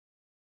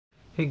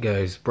Hey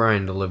guys,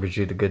 Brian delivers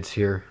you the goods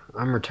here.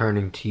 I'm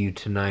returning to you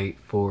tonight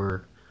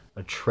for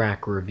a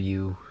track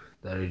review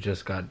that I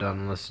just got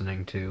done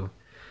listening to,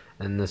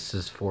 and this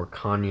is for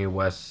Kanye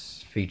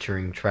West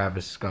featuring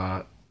Travis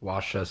Scott,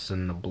 Wash Us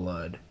in the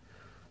Blood,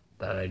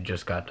 that I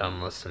just got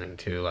done listening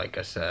to, like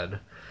I said.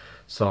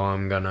 So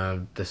I'm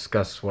gonna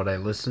discuss what I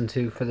listened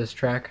to for this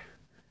track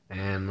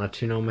and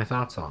let you know my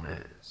thoughts on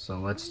it. So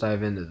let's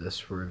dive into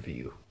this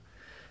review.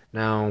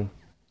 Now,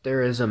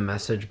 there is a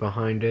message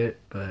behind it,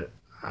 but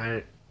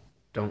I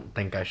don't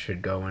think I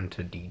should go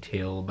into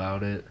detail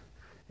about it.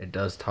 It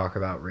does talk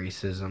about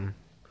racism.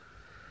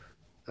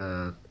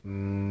 A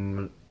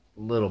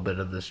little bit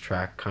of this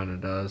track kind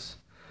of does,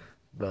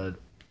 but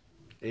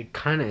it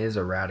kind of is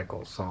a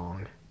radical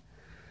song.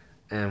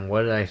 And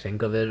what did I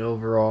think of it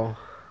overall?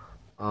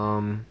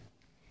 Um,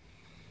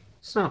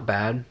 it's not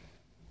bad.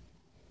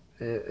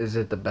 Is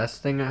it the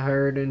best thing I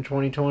heard in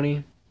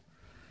 2020?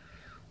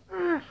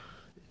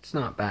 It's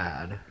not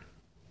bad.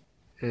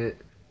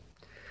 It,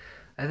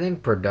 I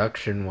think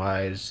production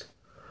wise,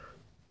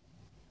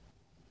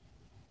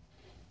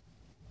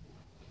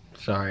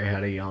 sorry, I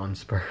had a yawn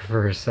spur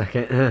for a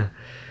second.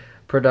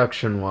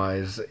 Production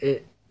wise,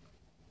 it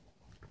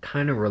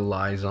kind of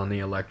relies on the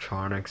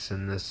electronics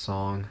in this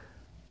song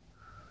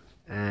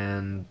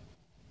and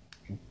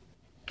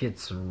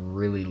gets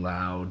really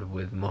loud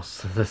with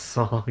most of the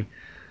song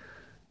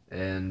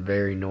and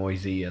very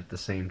noisy at the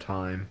same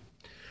time.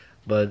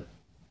 But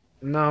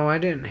no, I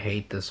didn't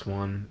hate this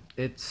one.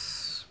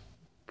 It's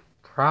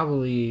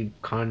probably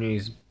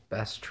Kanye's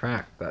best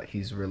track that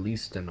he's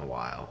released in a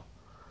while.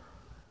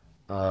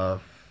 Uh,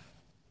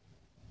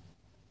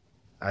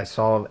 I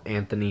saw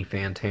Anthony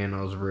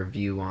Fantano's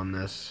review on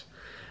this,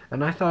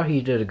 and I thought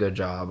he did a good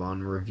job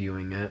on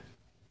reviewing it.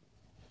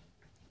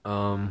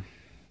 Um,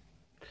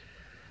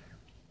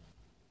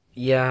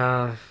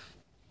 yeah,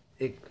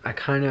 I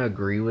kind of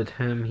agree with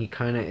him. He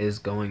kind of is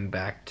going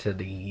back to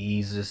the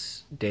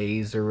Yeezus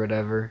days or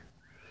whatever.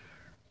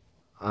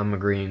 I'm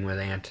agreeing with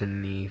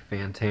Anthony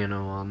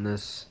Fantano on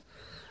this,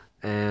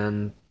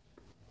 and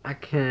I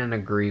can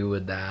agree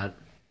with that.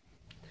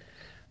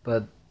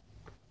 But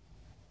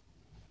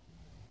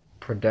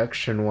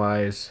production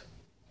wise,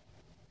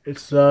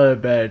 it's not a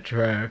bad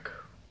track.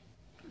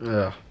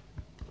 Ugh,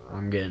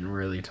 I'm getting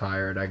really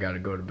tired. I gotta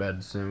go to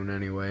bed soon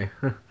anyway.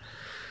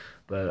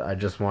 But I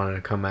just wanted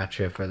to come at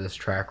you for this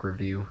track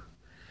review.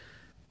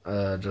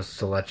 Just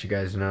to let you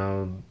guys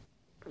know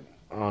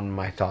on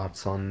my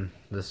thoughts on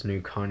this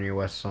new Kanye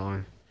West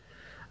song.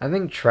 I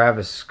think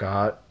Travis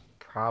Scott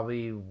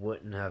probably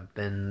wouldn't have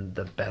been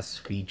the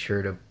best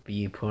feature to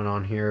be put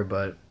on here,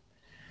 but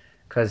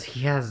because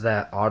he has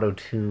that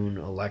auto-tune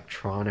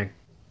electronic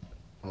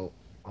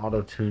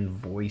auto-tune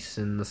voice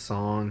in the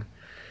song,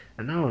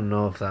 and I don't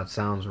know if that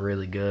sounds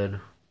really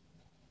good.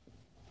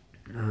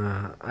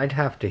 I'd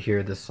have to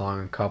hear this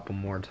song a couple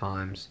more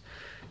times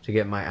to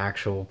get my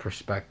actual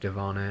perspective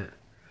on it,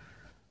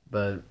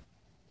 but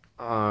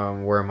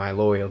where my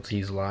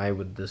loyalties lie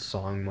with this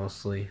song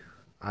mostly.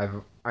 I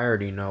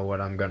already know what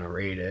I'm gonna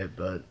rate it,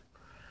 but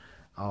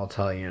I'll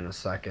tell you in a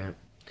second.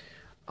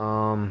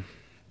 Um,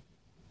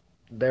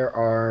 there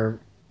are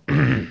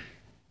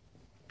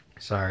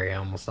sorry, I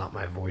almost thought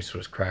my voice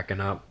was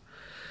cracking up.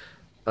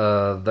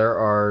 There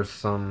are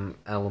some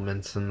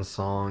elements in the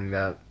song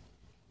that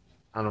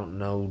I don't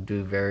know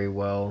do very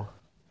well,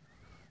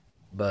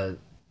 but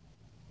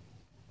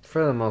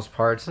for the most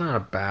part, it's not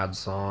a bad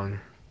song.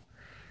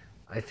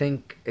 I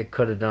think it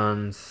could have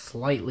done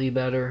slightly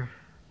better,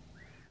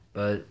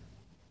 but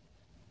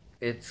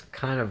it's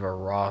kind of a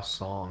raw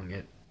song.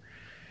 It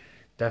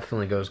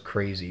definitely goes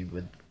crazy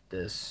with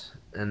this.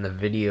 And the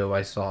video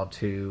I saw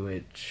too,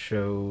 it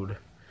showed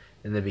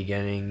in the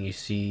beginning, you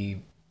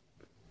see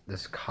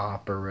this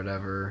cop or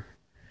whatever,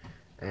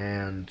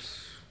 and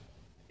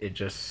it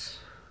just,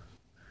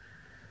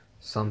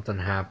 something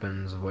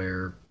happens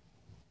where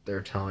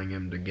they're telling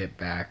him to get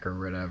back or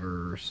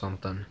whatever or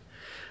something.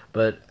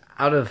 But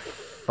out of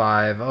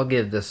 5, I'll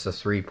give this a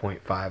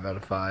 3.5 out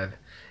of 5.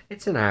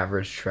 It's an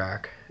average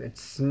track.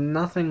 It's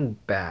nothing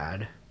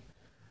bad.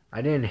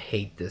 I didn't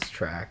hate this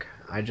track.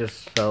 I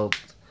just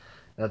felt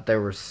that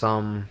there were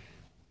some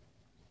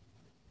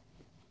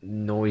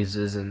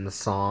noises in the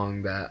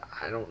song that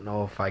I don't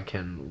know if I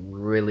can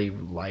really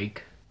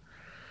like.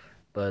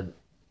 But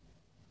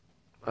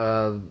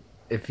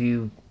if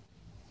you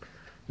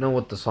know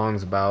what the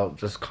song's about,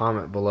 just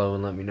comment below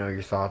and let me know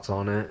your thoughts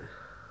on it.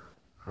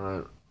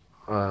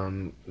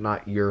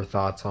 Not your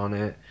thoughts on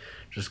it.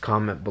 Just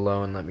comment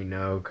below and let me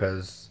know,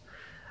 because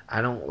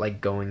I don't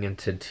like going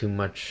into too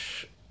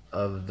much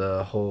of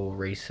the whole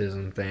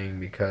racism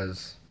thing,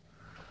 because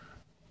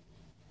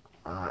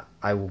I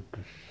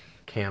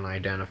can't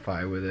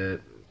identify with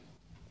it,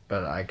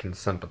 but I can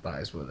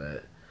sympathize with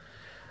it.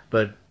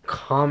 But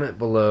comment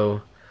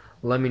below,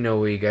 let me know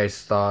what you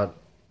guys thought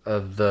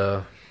of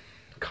the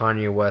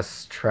Kanye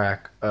West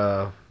track,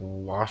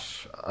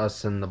 Wash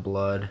Us in the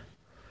Blood.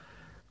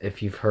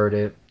 If you've heard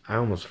it, I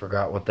almost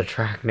forgot what the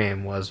track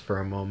name was for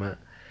a moment.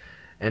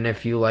 And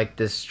if you like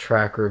this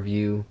track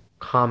review,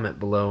 comment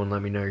below and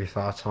let me know your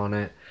thoughts on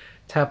it.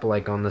 Tap a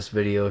like on this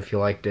video if you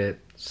liked it.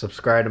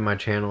 Subscribe to my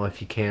channel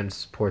if you can to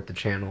support the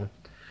channel.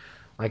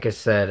 Like I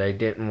said, I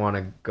didn't want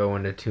to go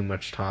into too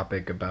much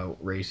topic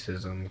about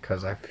racism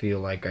because I feel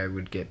like I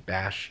would get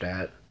bashed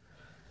at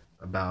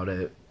about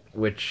it,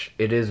 which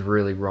it is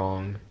really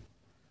wrong.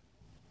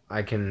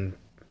 I can't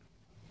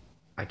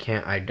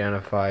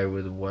identify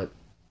with what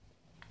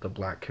the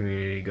black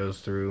community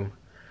goes through,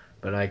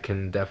 but I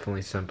can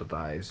definitely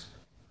sympathize.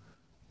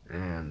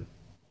 And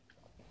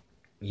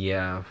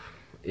yeah,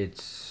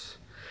 it's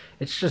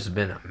just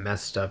been a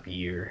messed up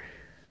year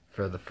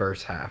for the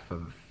first half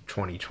of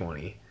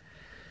 2020.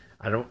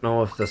 I don't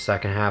know if the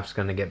second half's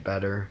going to get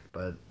better,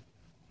 but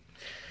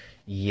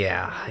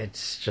yeah,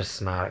 it's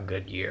just not a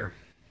good year.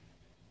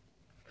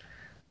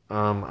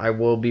 I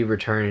will be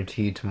returning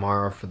to you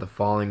tomorrow for the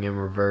Falling in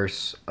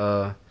Reverse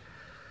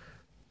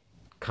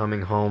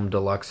Coming Home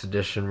Deluxe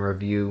Edition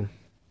review.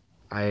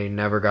 I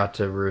never got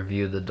to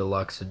review the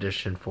deluxe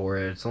edition for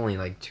it. It's only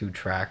like 2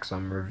 tracks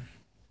I'm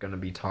going to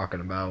be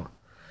talking about.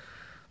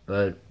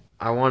 But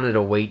I wanted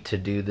to wait to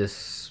do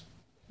this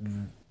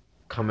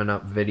coming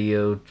up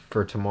video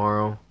for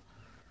tomorrow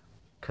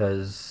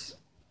because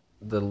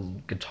the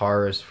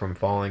guitarist from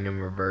Falling in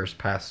Reverse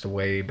passed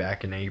away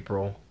back in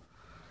April,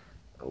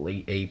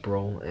 late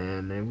April,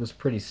 and it was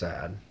pretty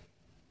sad.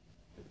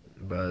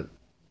 But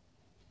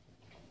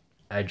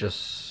I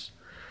just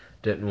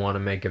didn't want to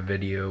make a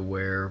video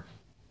where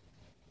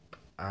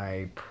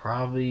I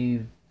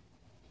probably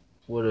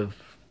would have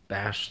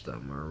bashed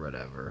them or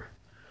whatever.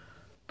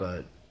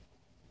 But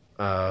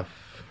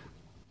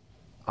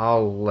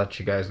I'll let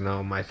you guys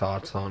know my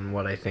thoughts on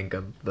what I think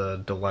of the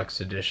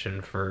deluxe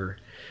edition for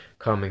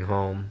Coming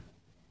Home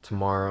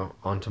tomorrow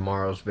on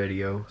tomorrow's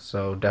video.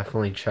 So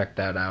definitely check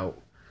that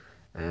out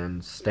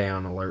and stay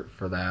on alert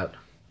for that,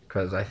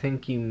 because I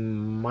think you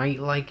might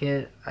like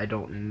it. I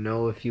don't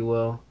know if you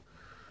will.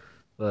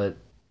 But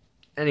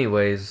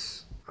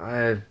anyways,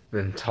 I've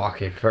been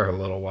talking for a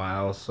little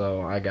while,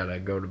 so I gotta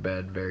go to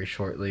bed very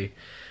shortly.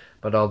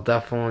 But I'll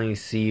definitely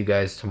see you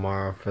guys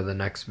tomorrow for the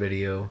next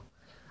video.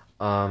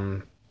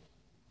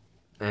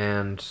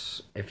 And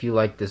if you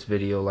like this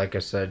video, like I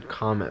said,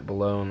 comment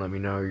below and let me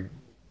know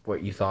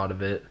what you thought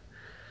of it.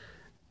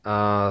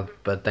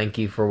 But thank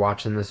you for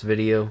watching this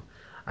video.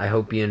 I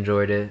hope you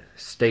enjoyed it.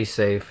 Stay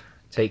safe,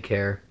 take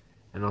care,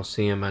 and I'll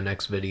see you in my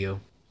next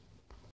video.